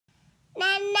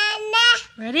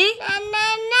Ready?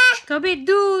 Kobe,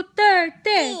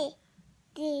 Duterte.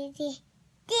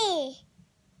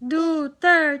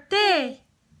 Duterte.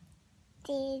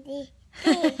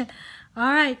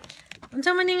 Alright.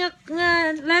 Unsa man nga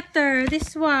letter?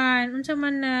 This one. Unsa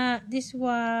man na this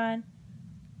one?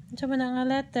 Unsa man nga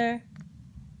letter?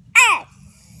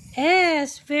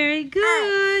 S. Very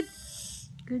good.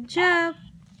 Good job.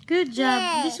 Good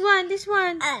job. This one. This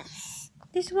one.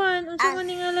 Unsa man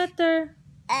nga letter?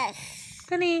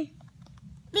 Kani?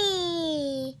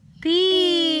 P.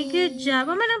 Good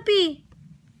job. Ano man ang P?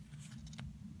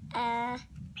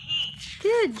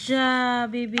 Good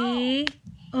job, baby.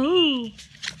 Oh.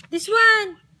 This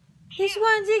one,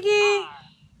 Ziggy.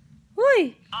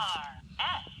 Uy.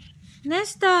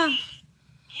 Nesta.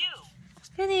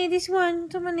 Kani, this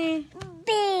one. Ito man eh. B.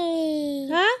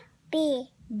 Huh? B.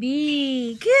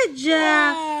 B. Good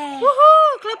job.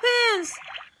 Woohoo! Clap hands.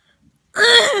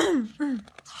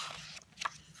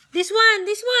 This one.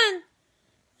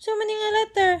 So many nga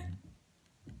letter.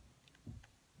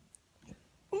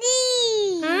 D.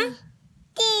 Huh?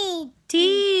 T. T.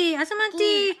 Asa man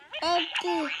T? T.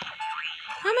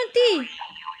 Haman T.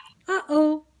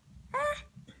 Uh-oh.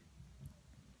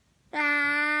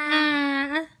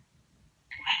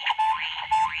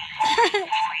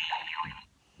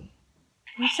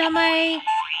 Unsa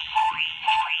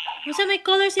may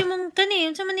color sa imong kani?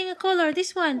 Unsa man nga color?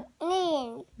 This one.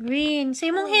 Green. Sa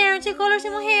imong hair, sa color sa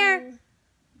imong hair.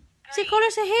 Sa color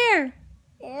sa hair.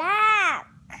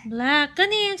 Black.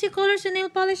 Kani si color sa nail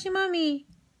polish ni Mommy.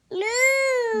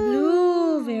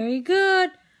 Blue. Very good.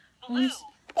 Yay!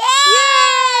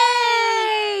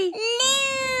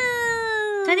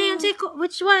 Kani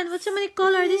which one? What's the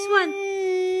color? This one.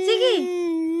 Ziggy.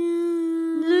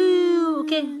 Blue.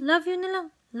 Okay, love you na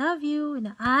lang. Love you.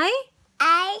 Na I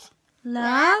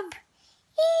love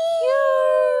you.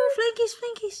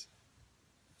 Flankies.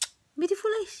 Beautiful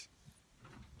eyes.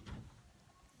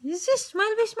 This is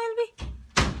smile, baby.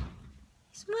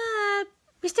 Smile.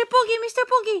 Mr. Pogi.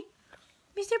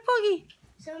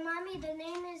 So, Mommy, the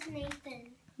name is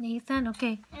Nathan. Nathan,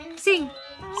 okay. Sing.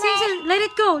 Let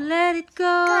it go. Let it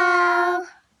go.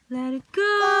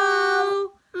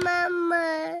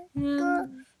 Mama.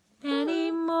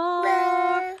 Anymore.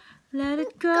 Let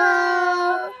it go.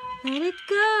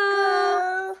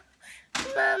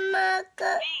 Mama,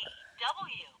 go.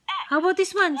 How about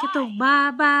this one? Ito. Ba,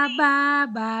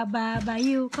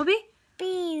 you. Kobe?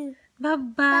 B. Ba,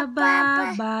 you.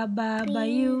 Ba,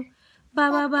 you. Ba,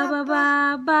 you.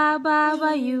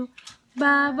 Ba, you.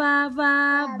 Ba, you.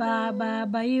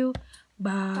 Ba, you.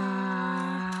 Ba,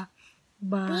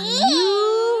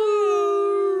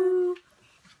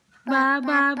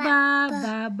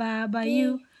 you.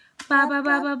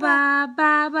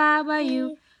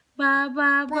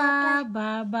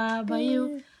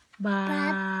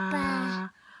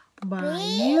 Ba,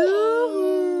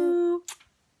 you.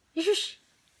 Shush.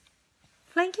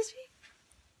 Flying kiss me.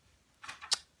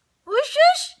 Oh,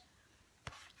 shush.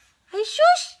 I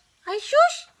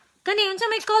shush. Kani, unsa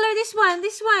may color this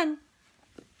one?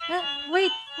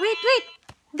 Wait.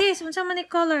 This, unsa man ni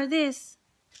color this?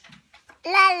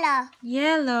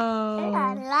 Yellow.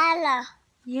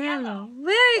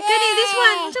 Very kani, this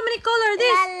one. Unsa man ni color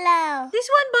this? This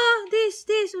one ba?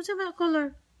 This. Unsa man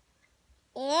color?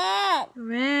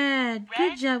 Red.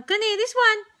 Good job. Kani, this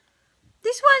one,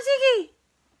 Ziggy.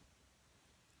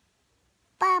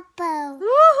 Purple.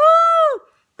 Woohoo!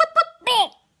 Put.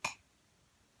 Pink.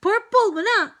 Purple mo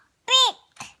na. Pink.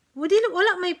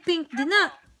 Wala may pink din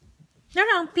na.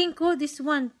 Nara ang pink ko. This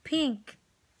one, pink.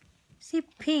 See,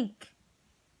 pink.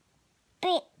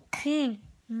 Pink. Pink.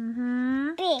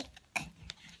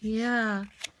 Yeah.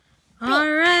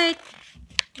 Alright.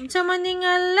 Unsa man ni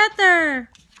nga letter?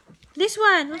 This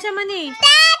one. Unsa man ni?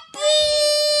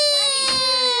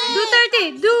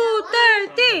 Duterte.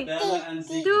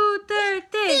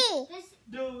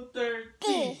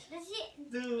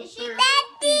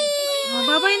 Oh,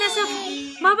 bye-bye na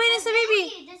sa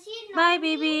baby. Bye,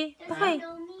 baby.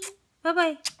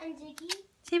 Bye-bye.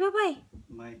 Say bye-bye.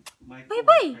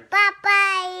 Bye-bye.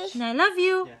 Bye-bye. And I love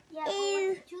you. Yeah,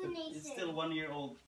 It's still 1 year old.